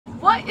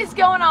What is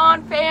going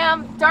on,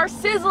 fam?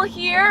 Darcizzle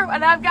here,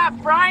 and I've got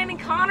Brian and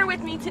Connor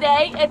with me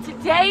today. And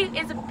today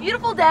is a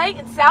beautiful day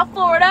in South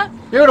Florida.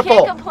 Beautiful.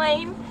 Can't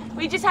complain.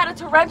 We just had a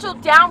torrential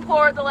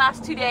downpour the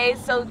last 2 days,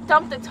 so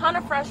dumped a ton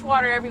of fresh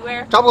water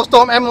everywhere. Tropical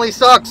Storm Emily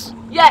sucks.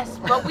 Yes,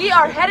 but we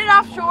are headed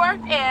offshore,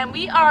 and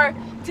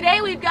today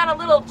we've got a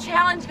little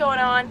challenge going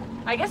on.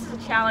 I guess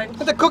it's a challenge.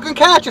 It's a cook and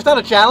catch, it's not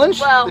a challenge.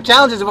 Well, the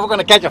challenge is if we're going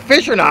to catch a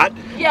fish or not.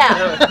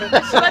 Yeah,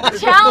 but the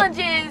challenge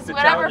is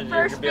whatever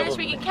first fish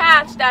we can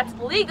catch that's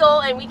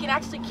legal and we can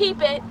actually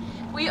keep it,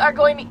 we are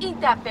going to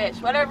eat that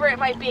fish, whatever it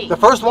might be. The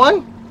first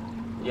one?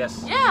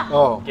 Yes. Yeah.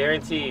 Oh.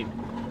 Guaranteed.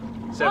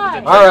 So Why?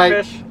 if it's a all right.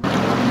 fish.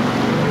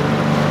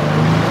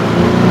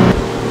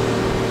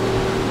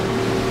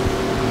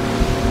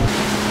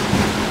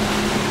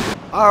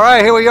 All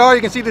right, here we are. You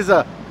can see there's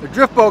a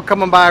drift boat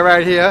coming by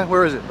right here.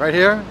 Where is it? Right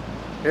here?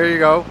 Here you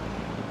go.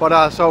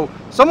 But so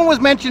someone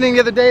was mentioning the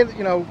other day,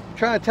 you know,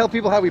 trying to tell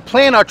people how we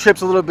plan our trips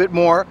a little bit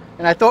more,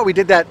 and I thought we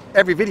did that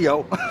every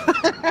video.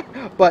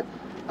 But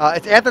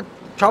it's after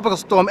Tropical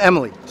Storm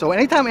Emily. So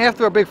anytime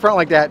after a big front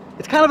like that,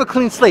 it's kind of a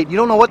clean slate. You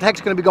don't know what the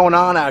heck's going to be going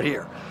on out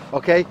here,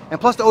 okay?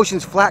 And plus the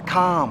ocean's flat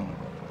calm.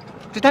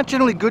 It's not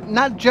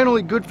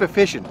generally good for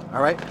fishing,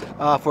 all right?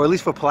 For at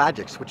least for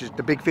pelagics, which is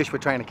the big fish we're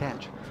trying to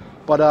catch.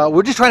 But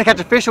we're just trying to catch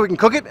a fish so we can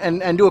cook it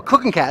and do a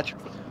cook and catch.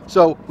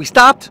 So we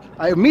stopped.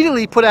 I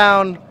immediately put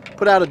out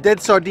a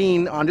dead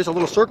sardine on just a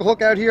little circle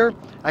hook out here.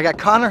 I got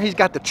Connor, he's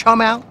got the chum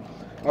out.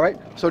 All right,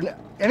 so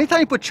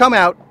anytime you put chum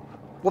out,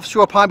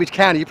 offshore Palm Beach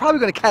County, you're probably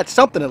going to catch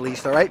something at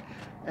least, all right?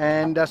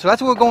 And so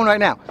that's where we're going right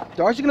now.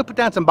 Darcy's going to put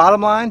down some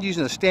bottom lines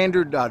using a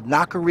standard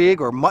knocker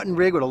rig or mutton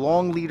rig with a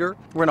long leader.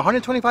 We're in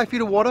 125 feet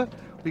of water.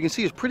 You can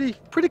see it's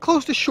pretty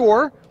close to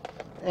shore.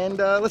 And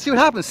let's see what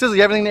happens. Sizzle,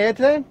 you have anything to add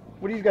today?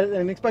 What do you got?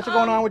 Anything special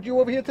going on with you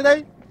over here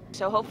today?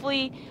 So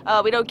hopefully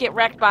we don't get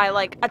wrecked by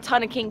like a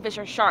ton of kingfish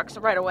or sharks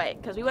right away,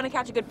 because we want to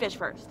catch a good fish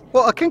first.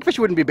 Well, a kingfish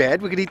wouldn't be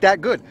bad. We could eat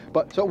that good.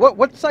 But so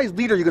what size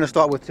leader are you going to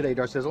start with today,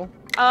 Darcizzle?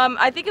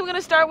 I think I'm going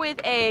to start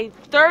with a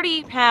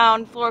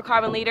 30-pound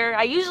fluorocarbon leader.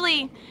 I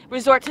usually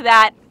resort to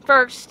that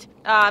first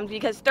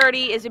because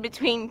 30 is in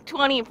between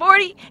 20 and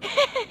 40.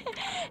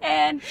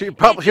 And she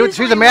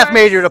was a math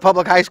major at a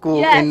public high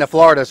school in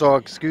Florida, so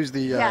excuse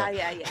the...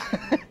 Yeah.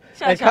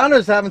 And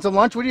Connor's having some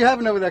lunch. What are you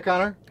having over there,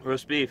 Connor?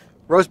 Roast beef.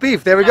 Roast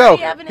beef. There we go.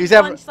 He's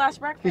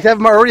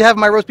already having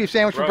my roast beef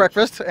sandwich for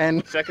breakfast.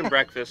 And second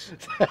breakfast.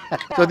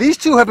 So these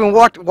two have been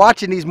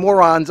watching these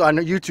morons on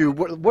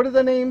YouTube. What are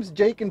their names?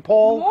 Jake and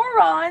Paul.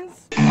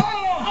 Morons.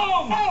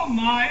 Oh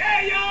my!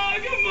 Hey y'all!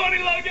 Good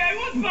morning,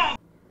 Logan. What's up?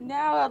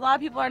 Now a lot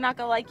of people are not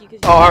gonna like you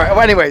because. Oh, all right.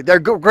 Well, anyway, they're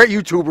great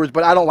YouTubers,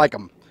 but I don't like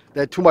them.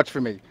 They're too much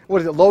for me.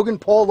 What is it? Logan,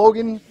 Paul,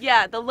 Logan?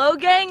 Yeah, the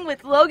Logang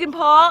with Logan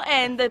Paul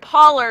and the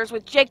Paulers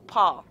with Jake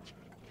Paul.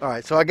 All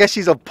right, so I guess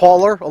she's a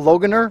Pauler, a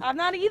Loganer. I'm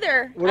not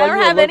either. What I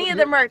don't have any of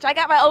the merch. I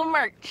got my own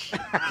merch.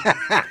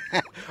 All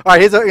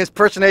right, here's an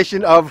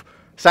impersonation of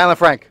Silent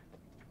Frank.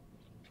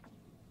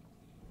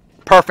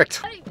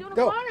 Perfect. Hey, do you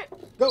Go. want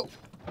it? Go.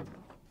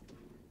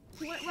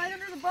 He went right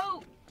under the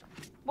boat.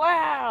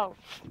 Wow.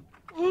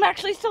 I'm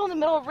actually still in the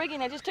middle of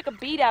rigging. I just took a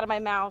bead out of my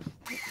mouth.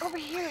 Over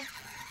here.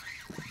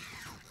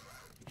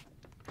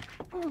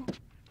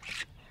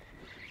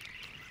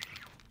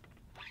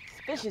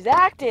 This fish is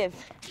active.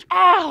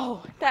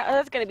 Ow!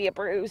 That's gonna be a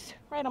bruise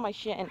right on my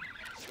shin.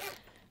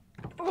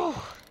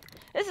 Oh,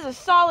 this is a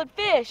solid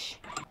fish.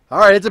 All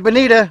right, it's a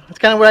bonita. That's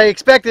kind of what I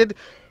expected.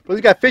 But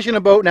we got fish in a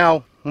boat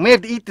now. We may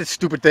have to eat this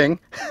stupid thing.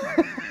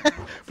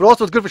 But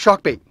also it's good for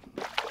shark bait.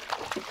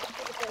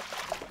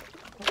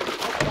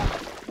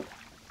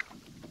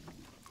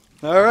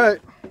 All right.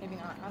 Maybe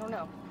not. I don't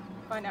know.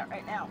 Find out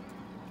right now.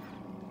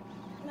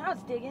 Now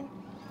it's digging.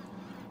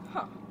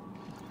 Huh.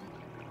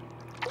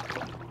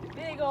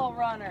 Big old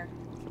runner.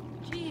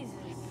 Jesus.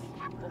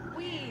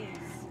 Louise.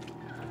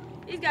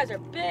 These guys are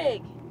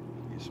big.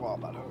 You swallow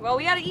that over. Well,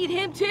 we gotta eat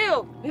him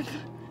too.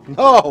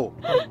 No.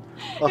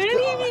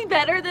 Isn't he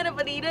better than a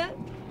bonita?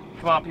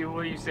 Come on, people.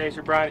 What do you say,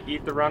 Sir Brian?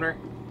 Eat the runner.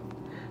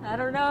 I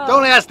don't know.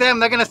 Don't ask them.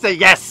 They're going to say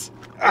yes.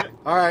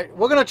 All right.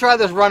 We're going to try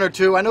this runner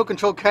too. I know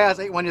Controlled Chaos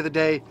ate one the other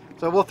day.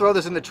 So we'll throw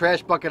this in the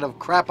trash bucket of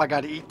crap I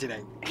got to eat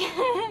today.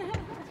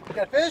 You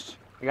got a fish?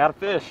 I got a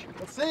fish.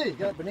 Let's see. You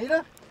got a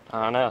bonita?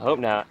 I don't know. Hope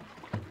not.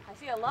 I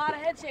see a lot of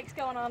head shakes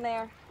going on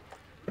there.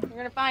 We're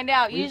gonna find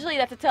out. Usually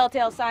that's a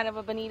telltale sign of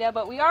a bonita,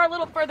 but we are a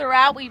little further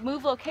out. We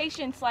moved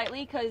location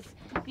slightly because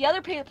the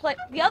other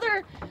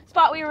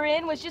spot we were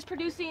in was just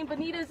producing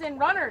bonitas and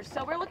runners.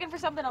 So we're looking for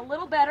something a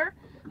little better.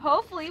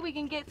 Hopefully we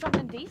can get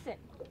something decent.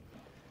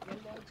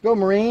 Let's go,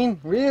 Marine.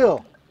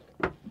 Reel.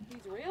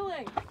 He's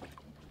reeling.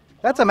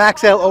 That's a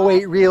Maxell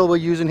 08 reel we're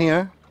using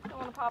here. Don't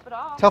want to pop it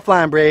off. Tough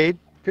line braid,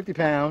 50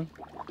 pound.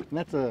 And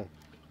that's a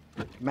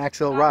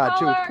Maxell rod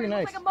too. It's pretty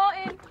nice. Like a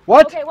button.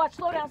 What? Okay, watch.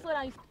 Slow down. Slow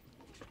down.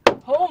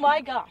 Oh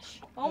my gosh.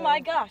 Oh my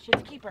gosh.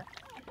 It's a keeper.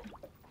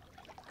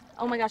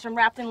 Oh my gosh. I'm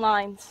wrapped in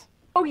lines.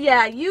 Oh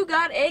yeah. You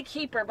got a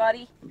keeper,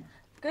 buddy.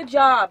 Good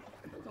job.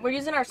 We're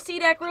using our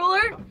C-deck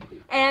ruler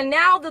And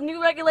now the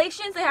new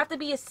regulations, they have to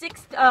be a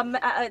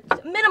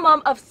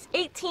minimum of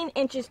 18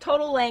 inches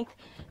total length.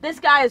 This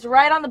guy is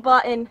right on the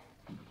button,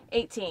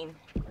 18.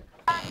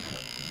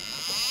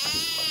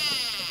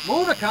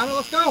 Move it, Connor.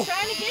 Let's go. I'm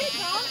trying to get it,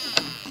 Connor.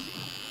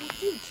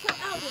 Dude, chill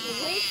out.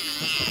 There's a way.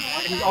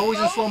 He's always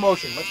in slow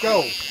motion. Let's go.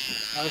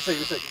 Let's see.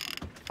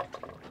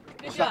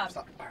 Good Stop, job.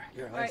 stop. All right,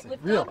 here, All right,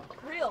 lift reel. up.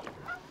 Reel.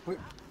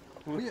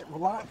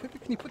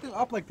 Can you put it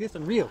up like this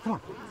and reel? Come on.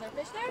 Is there a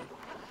fish there?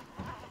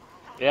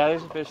 Yeah,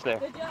 there's a fish there.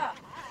 Good job.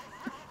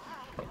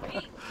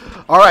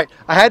 All right,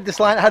 I had this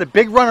line. I had a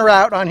big runner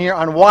out on here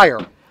on wire,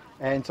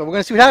 and so we're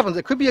gonna see what happens.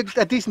 It could be a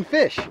decent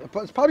fish.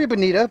 It's probably a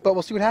bonita, but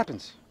we'll see what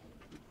happens.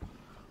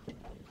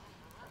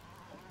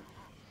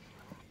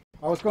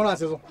 Oh, what's going on,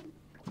 Sizzle?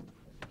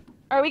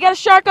 All right, we got a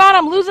shark on.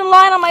 I'm losing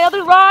line on my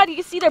other rod. You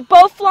can see they're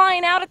both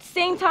flying out at the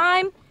same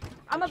time.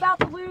 I'm about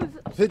to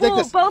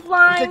lose both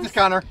lines. Take this,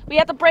 Connor. We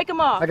have to break them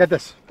off. I got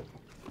this.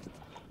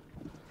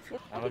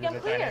 I think I'm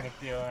clear. Dynamic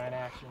dealer in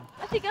action.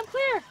 I think I'm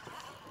clear.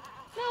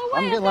 No way,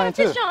 I'm getting I've line got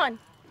a fish too. on.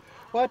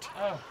 What?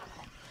 Oh.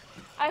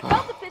 I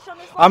felt the fish on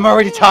this line. I'm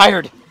already too.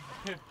 tired.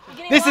 You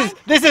getting line?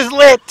 This is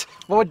lit.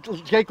 What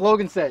would Jake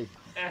Logan say?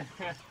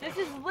 This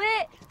is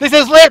lit. This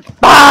is lit.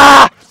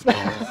 Bah!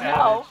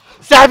 No,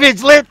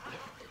 Savage lit.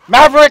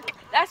 Maverick.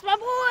 that's my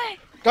boy.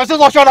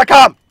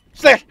 Darcizzleoffshore.com.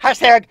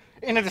 Hashtag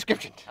in the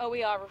description. Oh,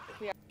 we are.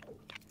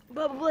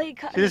 Bubba Blade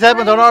cut. See, this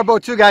happens on our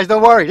boat too, guys.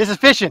 Don't worry. This is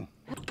fishing.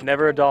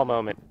 Never a dull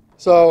moment.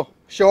 So,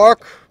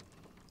 shark,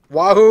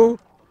 wahoo,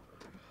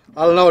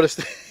 I don't know this.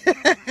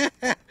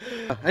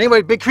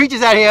 Anyway, big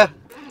creatures out here.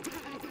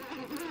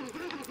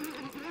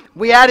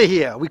 We out of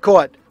here. We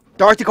caught,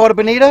 Darcy caught a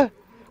bonita,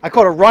 I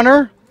caught a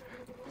runner,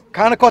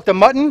 kind of caught the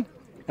mutton,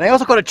 and I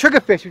also caught a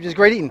triggerfish, which is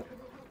great eating.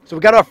 So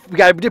we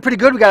did pretty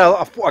good. We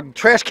got a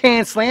trash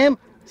can slam,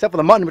 except for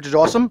the mutton, which is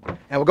awesome,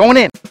 and we're going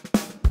in.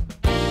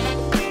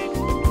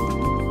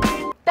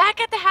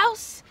 Back at the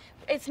house.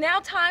 It's now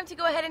time to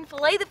go ahead and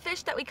fillet the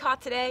fish that we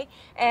caught today,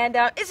 and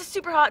it's a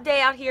super hot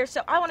day out here,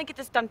 so I want to get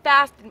this done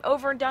fast and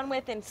over and done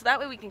with, and so that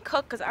way we can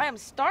cook, because I am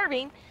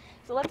starving.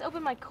 So let's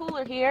open my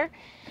cooler here.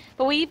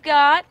 But we've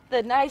got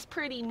the nice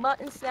pretty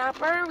mutton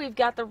snapper, we've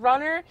got the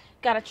runner,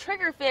 got a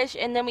triggerfish,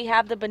 and then we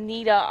have the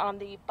bonita on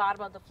the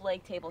bottom of the fillet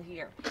table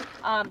here.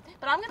 But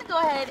I'm going to go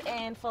ahead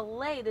and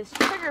fillet this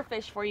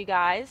triggerfish for you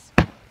guys,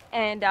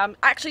 and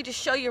actually just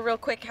show you real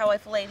quick how I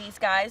fillet these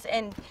guys.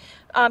 And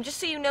just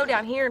so you know,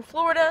 down here in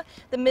Florida,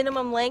 the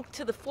minimum length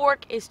to the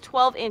fork is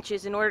 12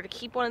 inches in order to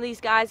keep one of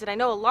these guys. And I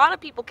know a lot of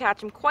people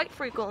catch them quite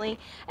frequently.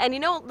 And you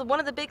know, one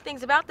of the big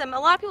things about them, a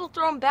lot of people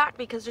throw them back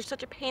because they're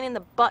such a pain in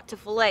the butt to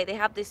fillet. They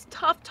have this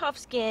tough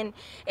skin.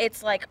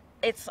 It's like,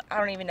 I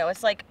don't even know,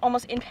 it's like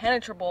almost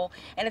impenetrable,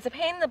 and it's a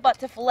pain in the butt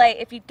to fillet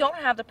if you don't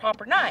have the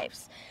proper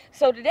knives.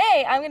 So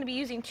today I'm going to be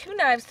using 2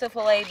 knives to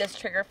fillet this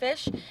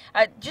triggerfish.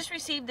 I just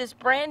received this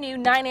brand new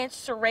 9-inch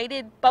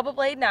serrated BUBBA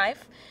blade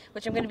knife,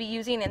 which I'm going to be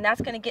using, and that's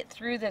going to get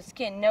through the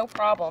skin no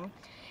problem.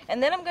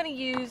 And then I'm going to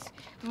use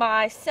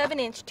my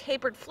 7-inch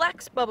tapered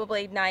flex BUBBA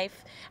blade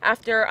knife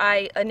after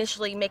I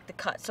initially make the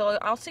cut. So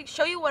I'll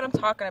show you what I'm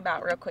talking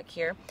about real quick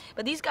here.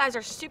 But these guys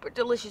are super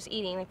delicious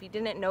eating, if you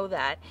didn't know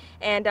that.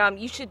 And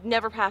you should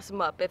never pass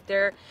them up. If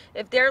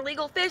they're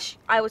legal fish,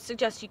 I would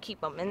suggest you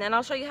keep them. And then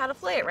I'll show you how to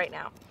fillet it right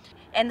now.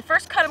 And the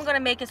first cut I'm going to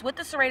make is with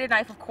the serrated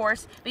knife, of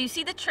course. But you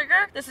see the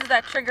trigger? This is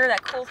that trigger,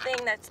 that cool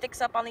thing that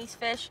sticks up on these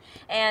fish.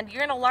 And you're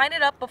going to line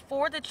it up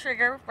before the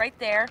trigger, right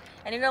there.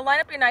 And you're going to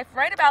line up your knife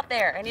right about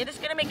there. And you're just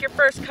going to make your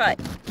first cut.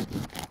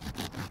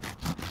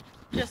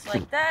 Just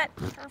like that.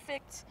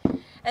 Perfect.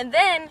 And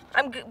then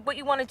what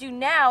you want to do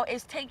now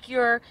is take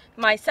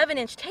my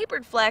 7-inch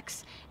tapered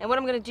flex, and what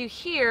I'm going to do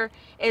here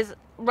is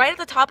right at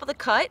the top of the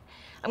cut,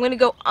 I'm going to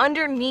go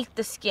underneath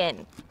the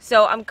skin.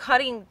 So I'm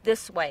cutting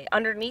this way,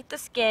 underneath the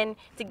skin,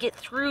 to get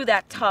through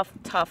that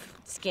tough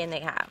skin they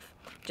have.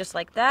 Just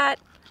like that,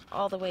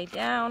 all the way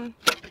down.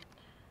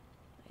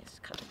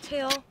 Just cut the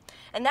tail.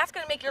 And that's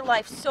going to make your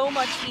life so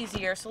much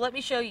easier. So let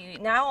me show you.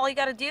 Now all you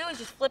got to do is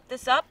just flip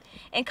this up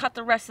and cut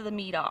the rest of the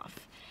meat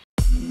off.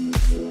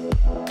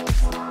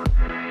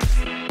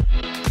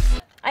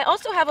 I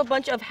also have a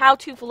bunch of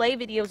how-to fillet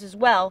videos as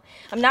well.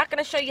 I'm not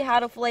going to show you how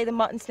to fillet the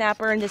mutton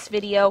snapper in this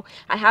video.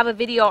 I have a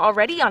video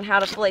already on how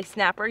to fillet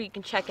snapper you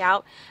can check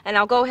out, and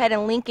I'll go ahead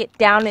and link it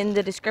down in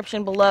the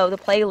description below, the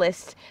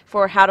playlist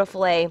for how to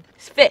fillet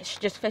fish,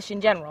 just fish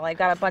in general. I've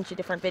got a bunch of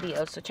different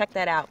videos, so check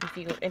that out if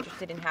you're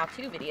interested in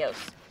how-to videos.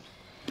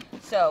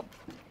 So,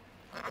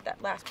 get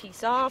that last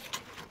piece off.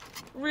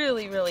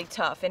 Really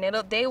tough, and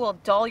they will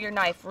dull your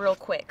knife real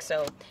quick.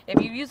 So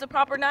if you use the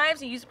proper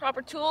knives and use the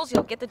proper tools,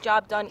 you'll get the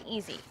job done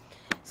easy.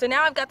 So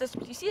now I've got this.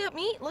 You see that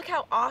meat? Look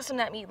how awesome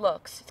that meat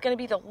looks. It's going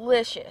to be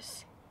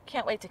delicious.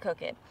 Can't wait to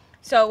cook it.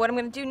 So what I'm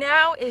going to do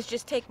now is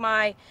just take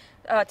my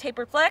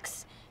tapered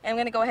flex, and I'm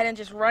going to go ahead and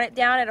just run it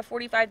down at a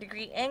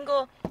 45-degree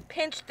angle,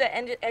 pinch the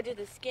edge of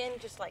the skin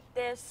just like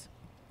this,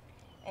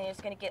 and you're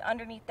just going to get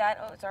underneath that.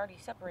 Oh, it's already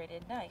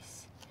separated.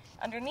 Nice.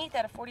 Underneath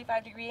at a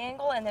 45-degree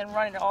angle, and then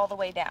run it all the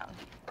way down.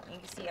 You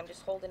can see I'm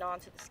just holding on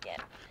to the skin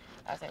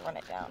as I run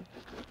it down.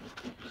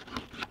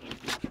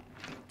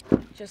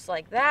 just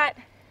like that.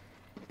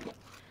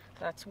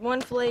 That's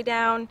one fillet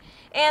down,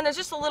 and there's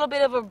just a little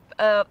bit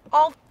of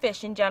all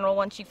fish in general,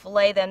 once you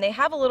fillet them, they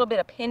have a little bit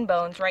of pin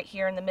bones right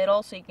here in the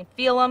middle, so you can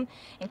feel them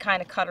and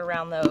kind of cut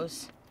around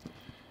those.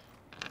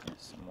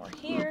 Some more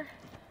here.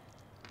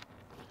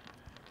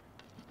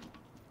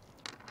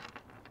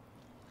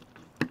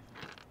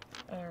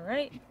 All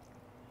right.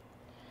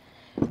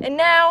 And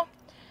now,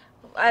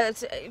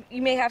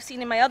 you may have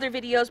seen in my other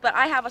videos, but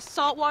I have a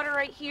saltwater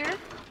right here.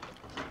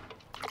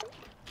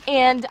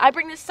 And I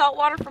bring this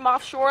saltwater from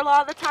offshore a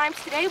lot of the times.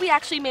 Today we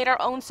actually made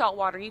our own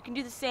saltwater. You can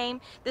do the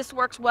same. This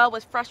works well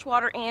with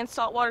freshwater and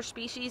saltwater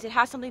species. It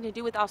has something to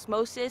do with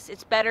osmosis.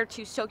 It's better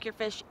to soak your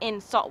fish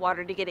in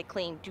saltwater to get it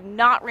clean. Do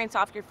not rinse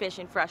off your fish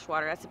in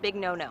freshwater. That's a big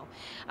no-no.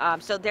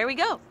 So there we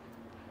go.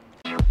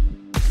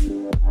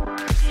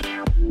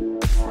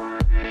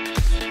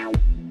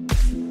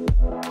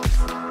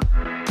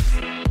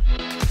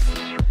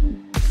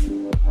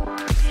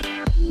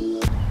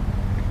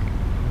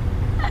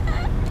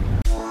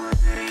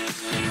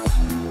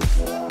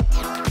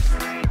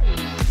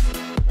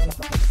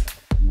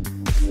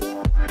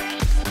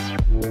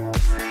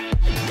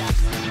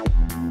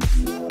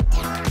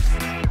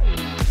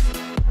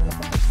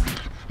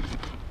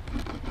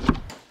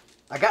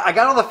 I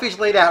got all the fish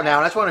laid out now,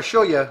 and I just want to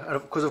show you,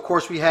 because of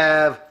course we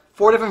have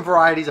 4 different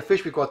varieties of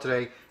fish we caught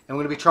today, and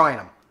we're going to be trying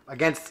them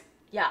against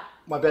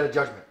my better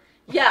judgment.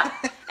 Yeah,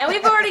 and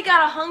we've already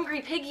got a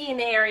hungry piggy in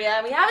the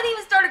area. We haven't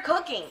even started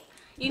cooking.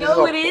 You know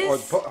who it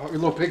is? Your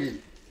little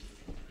piggy.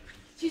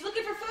 She's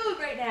looking for food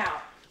right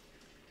now.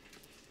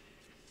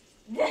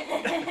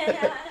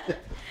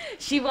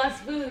 She wants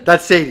food.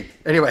 That's Sadie.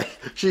 Anyway,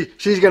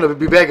 she's going to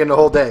be begging the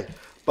whole day.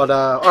 But,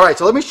 all right,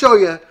 so let me show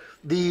you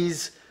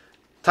these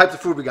types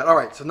of food we got. All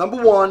right, so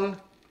number 1,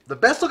 the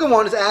best looking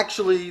one is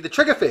actually the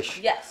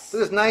triggerfish. Yes.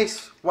 Look at this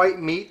nice white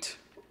meat.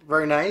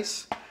 Very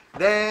nice.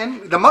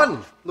 Then the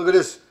mutton. Look at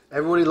this.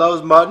 Everybody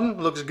loves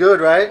mutton. Looks good,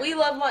 right? We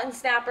love mutton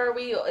snapper.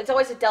 It's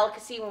always a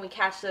delicacy when we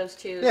catch those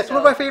too. Yeah, it's one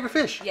of my favorite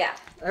fish. Yeah.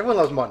 Everyone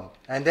loves mutton.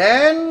 And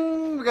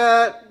then we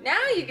got...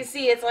 Now you can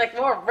see it's like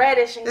more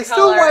reddish in color. It's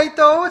still white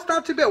though. It's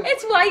not too bad.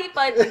 It's white,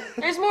 but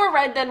there's more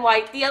red than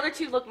white. The other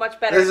two look much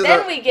better.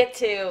 Then we get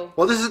to...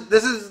 Well, this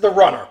is the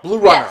runner. Blue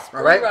runner. Yes,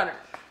 all right? blue runner.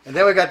 And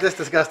then we got this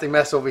disgusting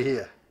mess over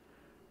here.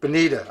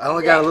 Bonita. I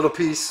only got a little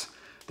piece.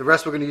 The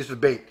rest we're going to use for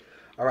bait.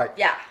 All right.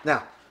 Yeah.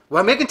 Now,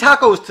 we're making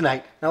tacos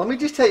tonight. Now, let me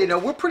just tell you,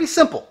 we're pretty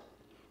simple.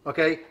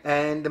 Okay?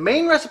 And the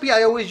main recipe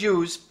I always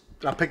use,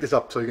 I'll pick this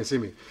up so you can see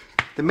me.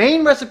 The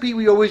main recipe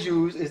we always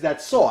use is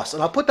that sauce.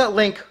 And I'll put that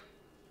link,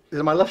 is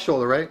it my left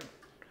shoulder, right?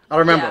 I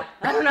don't remember.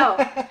 Yeah, I don't know.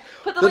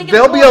 Put the link in the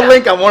There'll be a corner.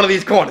 link on one of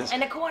these corners. In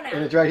the corner.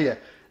 And it's right here.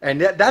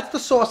 And that's the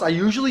sauce I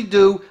usually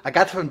do. I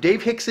got it from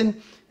Dave Hickson.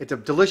 It's a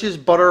delicious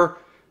butter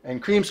and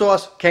cream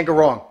sauce. Can't go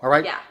wrong, all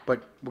right? Yeah.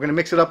 But we're going to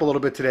mix it up a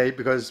little bit today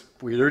because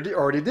we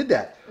already did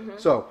that.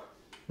 So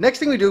next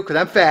thing we do, because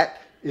I'm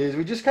fat, is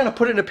we just kind of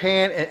put it in a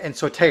pan and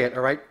saute it,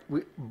 all right?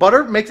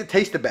 Butter makes it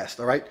taste the best,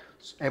 all right?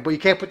 But you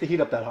can't put the heat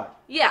up that high.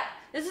 Yeah.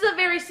 This is a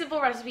very simple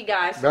recipe,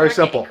 guys. Very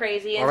simple.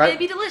 Crazy. And all right? it's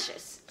going to be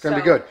delicious. It's going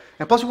to be good.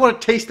 And plus we want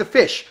to taste the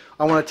fish.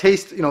 I want to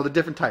taste, the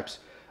different types.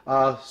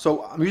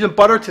 So I'm using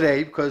butter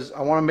today because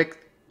I want to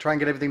try and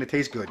get everything to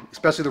taste good,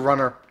 especially the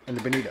runner and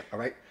the bonita, all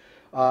right?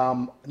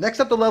 Next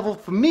up the level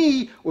for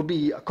me would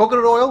be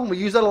coconut oil. We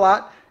use that a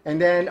lot.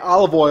 And then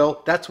olive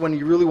oil. That's when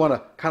you really want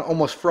to kind of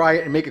almost fry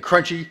it and make it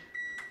crunchy.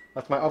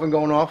 That's my oven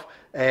going off.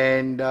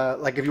 And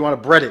like if you want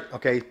to bread it,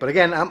 okay? But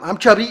again, I'm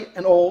chubby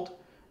and old,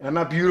 and I'm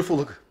not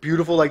beautiful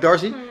like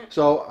Darcy.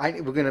 So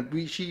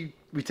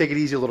we take it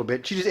easy a little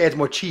bit. She just adds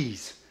more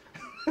cheese.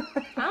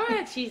 I don't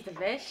add cheese to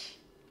fish.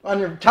 On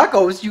your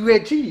tacos, you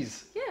add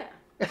cheese.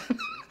 Yeah.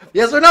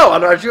 Yes or no?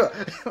 I'm not sure.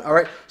 All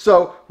right.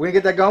 So we're gonna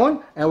get that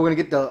going, and we're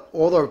gonna get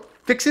all the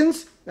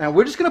fixins, and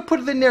we're just gonna put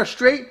it in there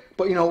straight.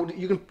 But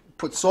you can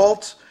put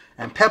salt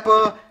and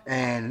pepper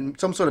and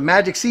some sort of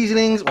magic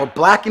seasonings, or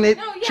blacken it,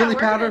 No, yeah, chili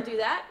powder. We're gonna do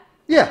that.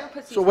 Yeah.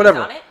 Put So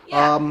whatever. on it.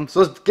 Yeah.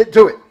 So let's get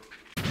to it.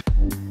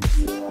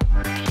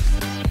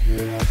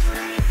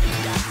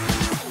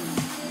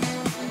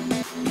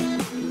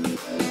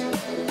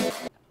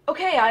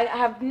 Okay, I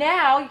have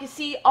now, you can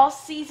see, all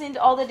seasoned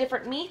all the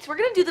different meats. We're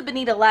going to do the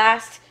bonita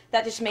last.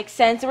 That just makes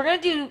sense. And we're going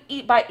to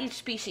do by each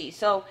species.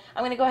 So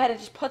I'm going to go ahead and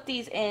just put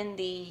these in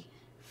the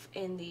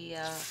pan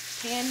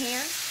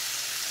here.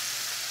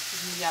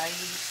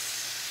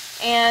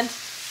 Nice. And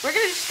we're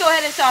going to just go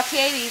ahead and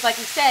saute these, like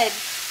we said.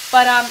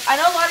 But I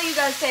know a lot of you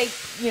guys say,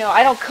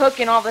 I don't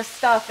cook and all this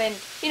stuff. And,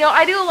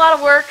 I do a lot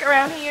of work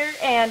around here.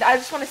 And I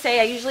just want to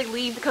say I usually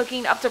leave the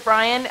cooking up to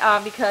Brian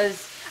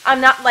because I'm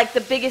not like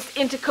the biggest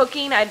into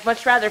cooking. I'd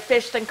much rather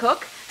fish than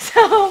cook.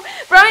 So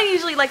Brian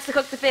usually likes to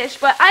cook the fish,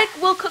 but I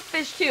will cook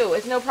fish too.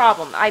 It's no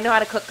problem. I know how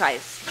to cook,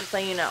 guys. Just so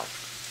you know.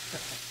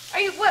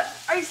 Are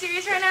you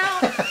serious right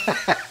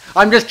now?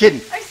 I'm just kidding.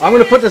 I'm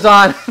gonna put this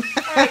on.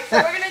 All right, so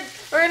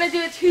we're gonna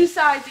do it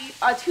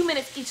 2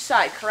 minutes each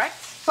side,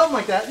 correct? Something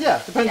like that. Yeah.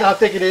 Depends on how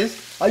thick it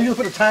is. I usually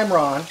put a timer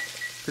on,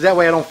 because that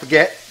way I don't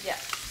forget.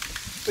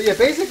 Yes. But yeah,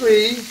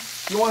 basically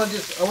you want to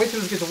just wait till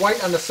this gets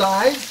white on the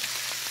sides.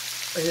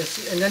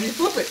 And then you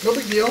flip it. No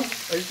big deal.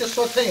 You're just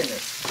sauteing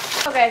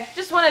this. Okay,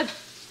 just want to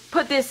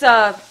put this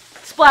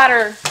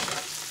splatter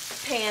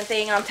pan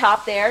thing on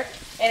top there.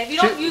 And if you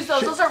don't use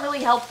those, those are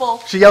really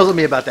helpful. She yells at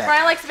me about that.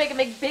 Brian likes to make a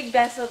big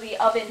mess of the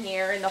oven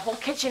here and the whole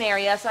kitchen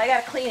area, so I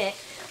gotta clean it.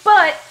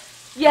 But,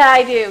 yeah,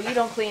 I do. You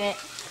don't clean it.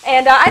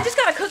 And I just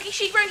got a cookie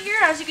sheet right here,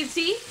 as you can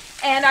see.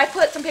 And I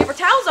put some paper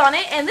towels on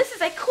it, and this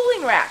is a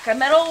cooling rack, a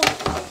metal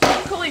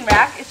cooling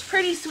rack. It's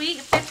pretty sweet.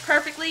 It fits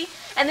perfectly.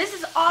 And this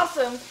is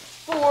awesome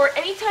for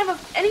any time of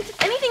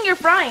anything you're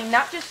frying,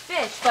 not just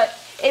fish, but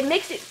it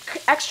makes it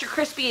extra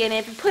crispy. And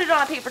if you put it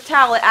on a paper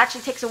towel, it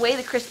actually takes away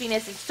the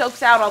crispiness and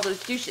soaks out all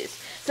those juices.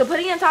 So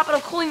putting it on top of a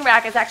cooling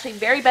rack is actually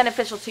very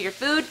beneficial to your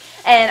food,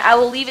 and I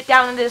will leave it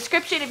down in the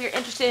description if you're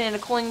interested in a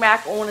cooling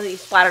rack or one of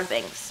these splatter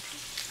things.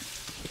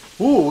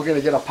 Ooh, we're going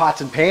to get a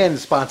pots and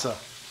pans sponsor.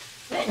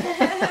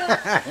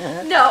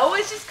 No,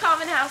 it's just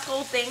common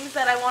household things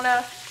that I want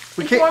to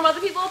inform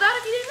other people about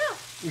if you didn't know.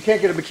 We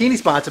can't get a bikini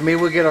sponsor.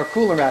 Maybe we'll get our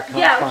cooling rack sponsor.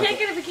 Yeah, we can't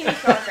get a bikini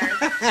sponsor.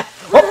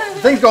 Oh,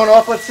 the thing's going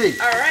off. Let's see.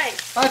 All right.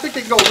 I think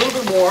they can go a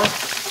little bit more.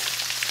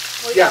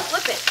 Well, yeah.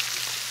 Flip it.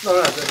 No,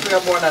 we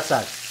have more on that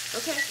side.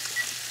 Okay.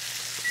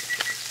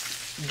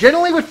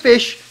 Generally with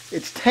fish,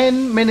 it's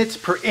 10 minutes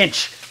per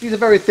inch. These are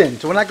very thin,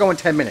 so we're not going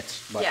 10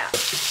 minutes. But yeah.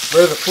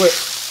 Where's the flip?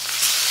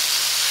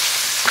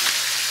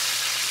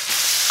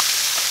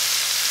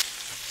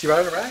 See right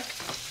on the rack?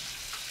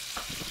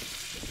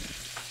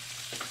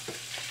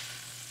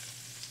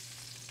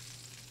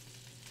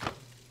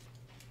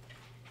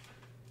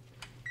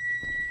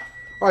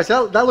 All right,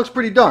 so that looks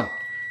pretty done.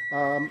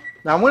 Now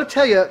I'm going to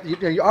tell you,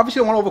 you obviously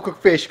don't want to overcook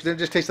fish because it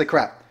just tastes like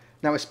crap.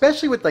 Now,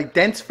 especially with like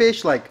dense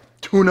fish like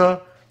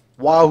tuna,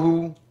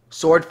 wahoo,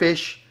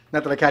 swordfish.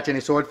 Not that I catch any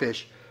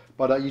swordfish,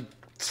 but you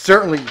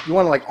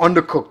want to like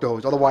undercook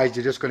those. Otherwise,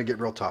 you're just going to get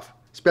real tough,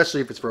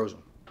 especially if it's frozen.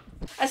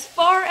 As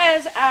far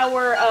as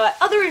our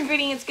other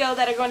ingredients go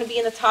that are going to be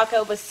in the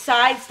taco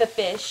besides the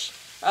fish,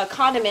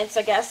 condiments,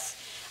 I guess,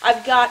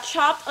 I've got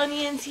chopped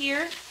onions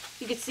here.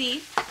 You can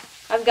see.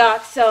 I've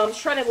got some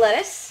shredded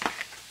lettuce,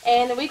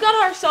 and we've got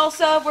our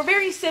salsa. We're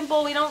very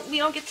simple. We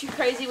don't get too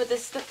crazy with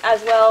this stuff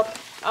as well.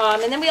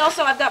 And then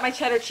I've got my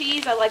cheddar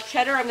cheese. I like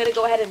cheddar. I'm going to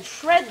go ahead and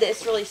shred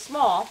this really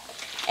small.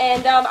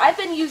 And I've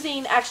been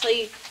using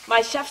actually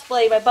my chef's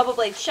blade, my BUBBA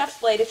blade chef's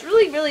blade. It's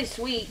really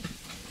sweet.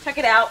 Check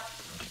it out.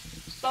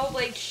 BUBBA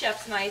blade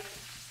chef's knife.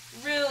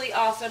 Really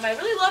awesome. I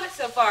really love it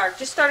so far.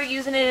 Just started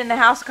using it in the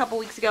house a couple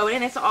weeks ago,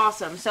 and it's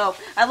awesome. So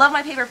I love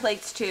my paper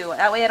plates too.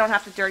 That way I don't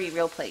have to dirty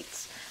real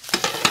plates.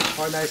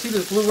 All right, now you see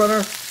this blue runner?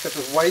 Got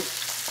this white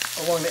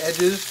along the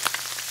edges.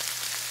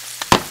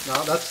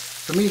 Now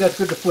to me, that's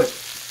good to flip.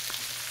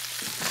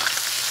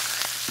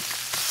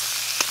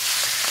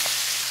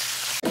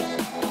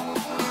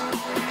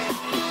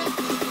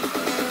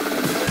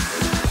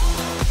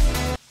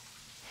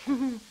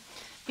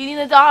 Feeding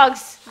the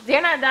dogs.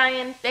 They're not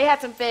dying. They had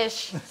some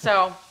fish,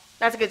 so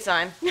that's a good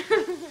sign.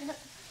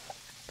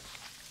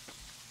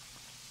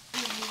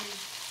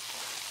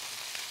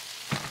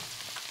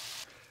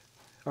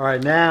 All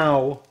right,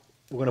 now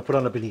we're going to put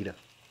on the bonita.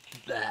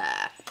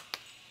 I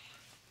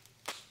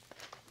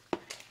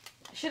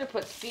should have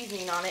put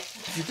seasoning on it.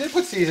 You did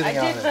put seasoning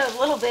on it. I did a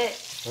little bit.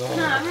 Oh.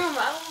 No, I'm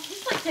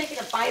just like taking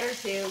a bite or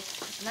two.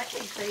 I'm not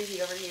getting crazy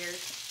over here.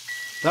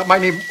 That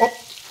might need... Oh,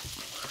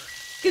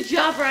 good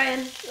job,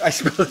 Brian. I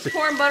spilled it.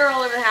 Pouring butter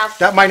all over the house.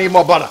 That might need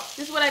more butter.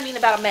 This is what I mean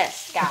about a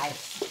mess,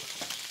 guys.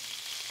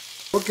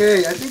 Okay,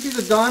 I think these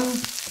are done.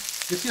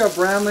 You see how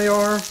brown they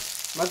are?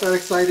 Not that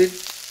excited,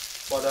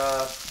 but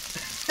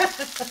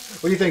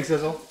what do you think,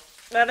 Sizzle?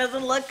 That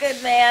doesn't look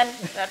good, man.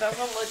 That doesn't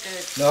look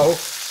good. No.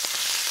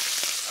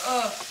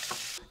 Ugh.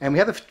 And we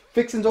have the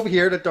fixings over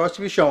here that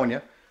Darcy was showing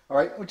you. All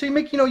right, so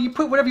you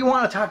put whatever you want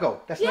on a taco.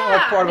 That's not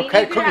like part of a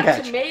cooking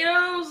catch.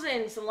 Tomatoes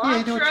and cilantro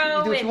you do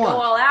what and you want.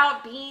 go all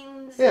out,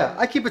 beans. Yeah,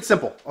 I keep it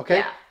simple, okay?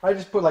 Yeah. I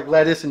just put like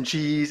lettuce and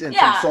cheese and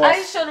Yeah, some sauce. I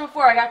just showed them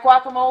before. I got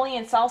guacamole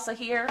and salsa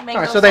here. Mango All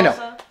right, so they know.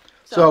 salsa.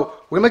 So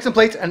we're gonna make some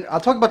plates, and I'll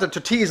talk about the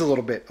tortillas a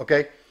little bit,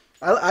 okay?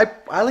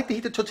 I like to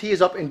heat the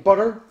tortillas up in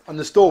butter on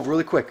the stove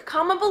really quick.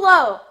 Comment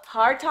below,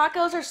 hard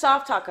tacos or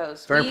soft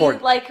tacos? Very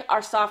important. We like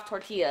our soft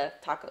tortilla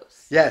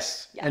tacos.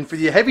 Yes. And for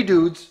the heavy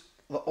dudes,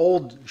 the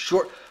old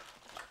short,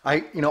 I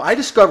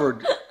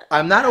discovered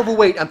I'm not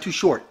overweight, I'm too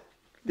short.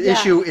 The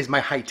issue is my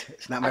height,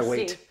 it's not my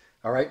weight.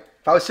 All right?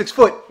 If I was 6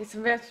 foot. It's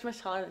much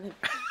taller than him.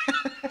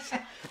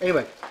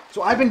 Anyway,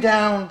 so I've been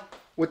down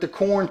with the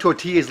corn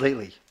tortillas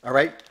lately, all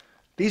right?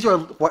 These are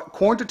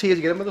corn tortillas,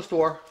 you get them at the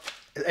store,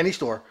 any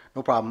store,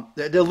 no problem.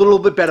 They're a little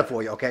bit better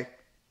for you, okay?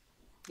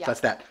 Yeah. So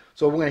that's that.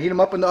 So we're going to heat them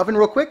up in the oven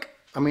real quick.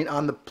 On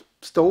the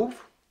stove.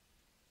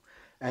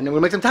 And then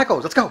we'll make some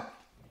tacos. Let's go.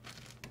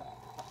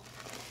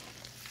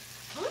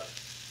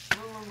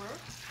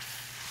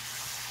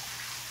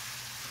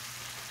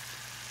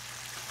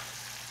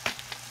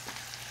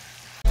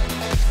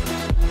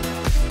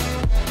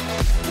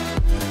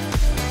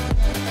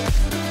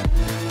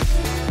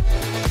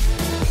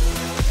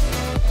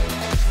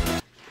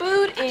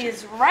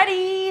 Is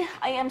ready.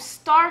 I am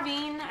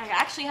starving. I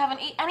actually haven't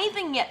eaten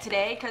anything yet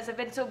today because I've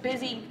been so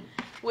busy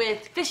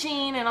with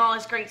fishing and all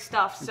this great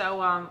stuff.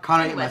 So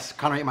Connor anyway,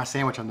 ate my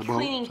sandwich on the boat.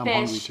 cleaning So I'm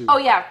hungry fish. too. Oh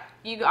yeah,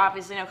 you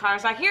obviously know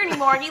Connor's not here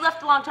anymore. He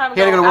left a long time He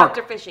had to ago go to work.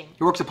 after fishing.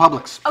 He works at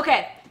Publix.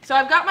 Okay, so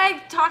I've got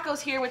my tacos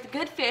here with the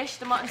good fish,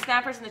 the mutton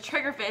snappers, and the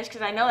trigger fish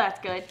because I know that's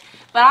good.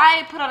 But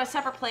I put on a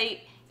separate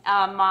plate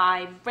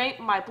my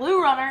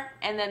blue runner,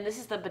 and then this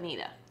is the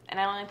bonita. And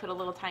I only put a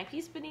little tiny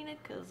piece of bonita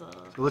because. So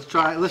let's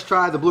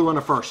try the blue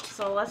runner first.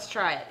 So let's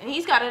try it, and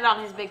he's got it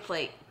on his big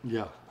plate.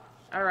 Yeah.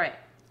 All right,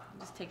 I'm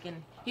just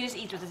taking. He just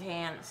eats with his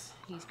hands.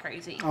 He's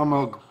crazy.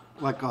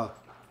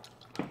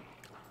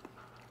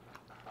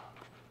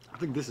 I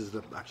think this is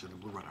actually the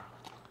blue runner.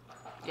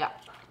 Yeah.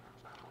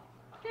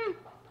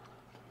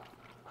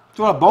 It's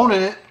got a bone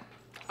in it.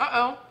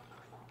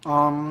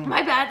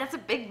 My bad. That's a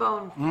big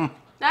bone.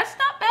 That's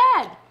not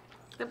bad.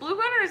 The blue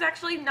runner is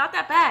actually not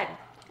that bad.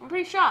 I'm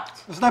pretty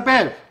shocked. It's not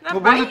bad.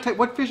 Not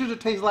What fish does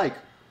it taste like?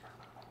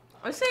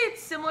 I would say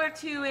it's similar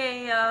to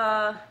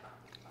a.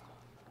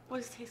 What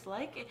does it taste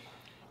like?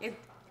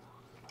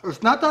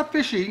 It's not that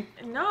fishy.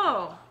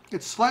 No.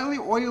 It's slightly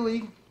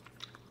oily.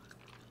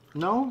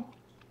 No?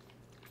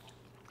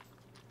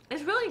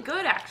 It's really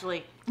good,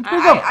 actually. It's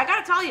pretty good. I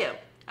gotta tell you,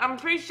 I'm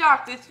pretty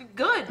shocked. It's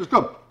good. It's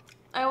good.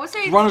 I would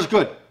say The runner's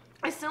good.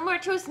 it's similar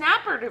to a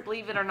snapper, to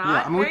believe it or not.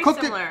 Yeah, I mean, Very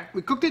similar.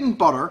 We cooked it in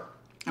butter,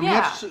 and we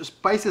Yeah. have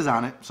spices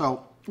on it,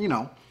 so, you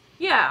know.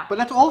 Yeah. But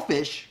that's all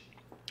fish.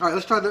 All right,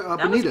 let's try the that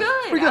bonita. was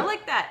good. Pretty good. I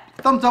like that.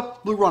 Thumbs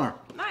up, blue runner.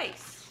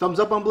 Nice. Thumbs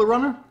up on blue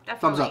runner? Definitely.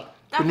 Thumbs up.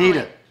 Definitely.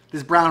 Bonita,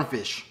 this brown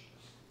fish.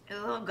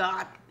 Oh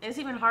God, it's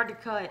even hard to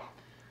cut.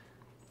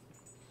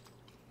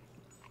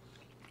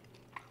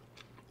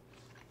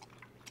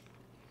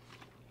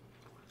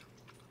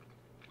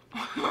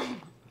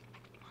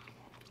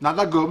 Not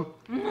that good.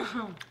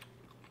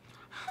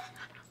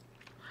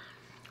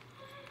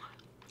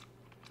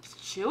 It's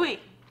chewy.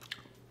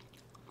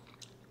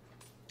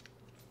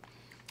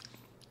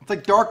 It's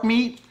like dark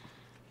meat.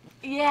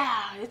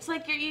 Yeah, it's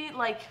like you're eating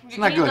not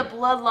the good.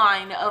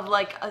 bloodline of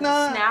like a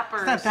Nah, snapper.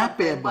 it's or not that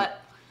something, bad,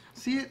 but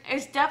see it?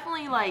 it's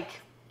definitely like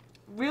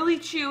really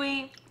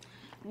chewy.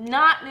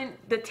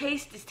 The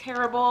taste is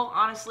terrible.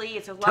 Honestly,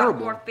 it's a lot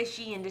Terrible. more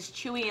fishy and just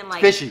chewy and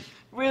like Fishy.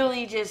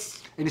 really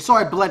just. And you saw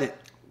I bled it,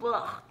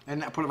 Ugh,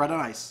 and I put it right on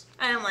ice.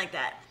 I don't like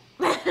that.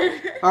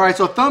 All right,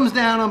 so thumbs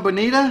down on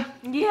bonita.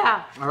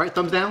 Yeah. All right,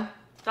 thumbs down?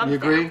 Thumbs You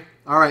agree? down.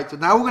 All right, so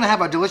now we're going to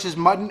have our delicious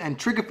mutton and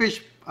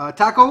triggerfish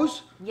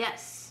tacos.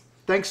 Yes.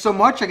 Thanks so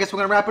much. I guess we're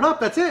going to wrap it up.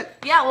 That's it.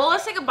 Yeah, well,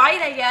 let's take a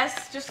bite, I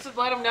guess, just to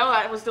let them know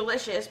that it was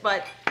delicious.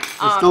 But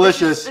It's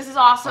delicious. This is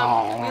awesome.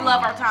 Oh. We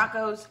love our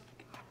tacos.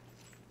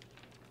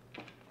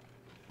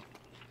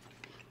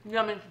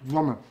 Yummy.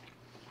 Yummy.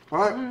 All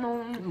right.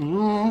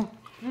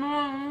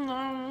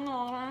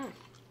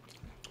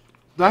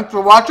 Thanks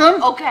for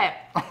watching. Okay.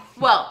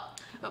 Well,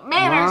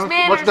 manners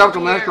What's that with the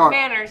over here. mascot?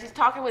 Manners. He's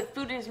talking with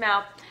food in his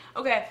mouth.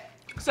 Okay.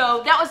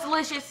 So that was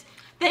delicious.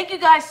 Thank you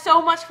guys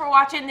so much for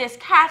watching this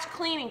catch,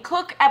 clean, and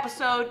cook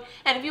episode.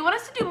 And if you want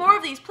us to do more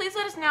of these, please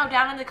let us know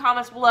down in the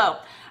comments below.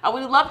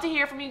 We'd love to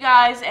hear from you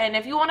guys, and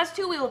if you want us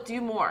to, we will do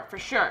more, for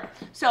sure.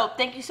 So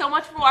thank you so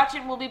much for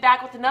watching. We'll be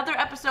back with another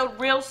episode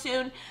real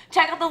soon.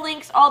 Check out the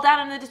links all down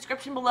in the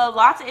description below.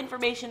 Lots of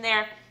information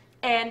there.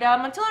 And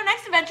until our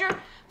next adventure,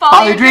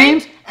 follow your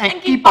dreams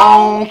and keep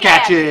on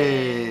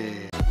catching.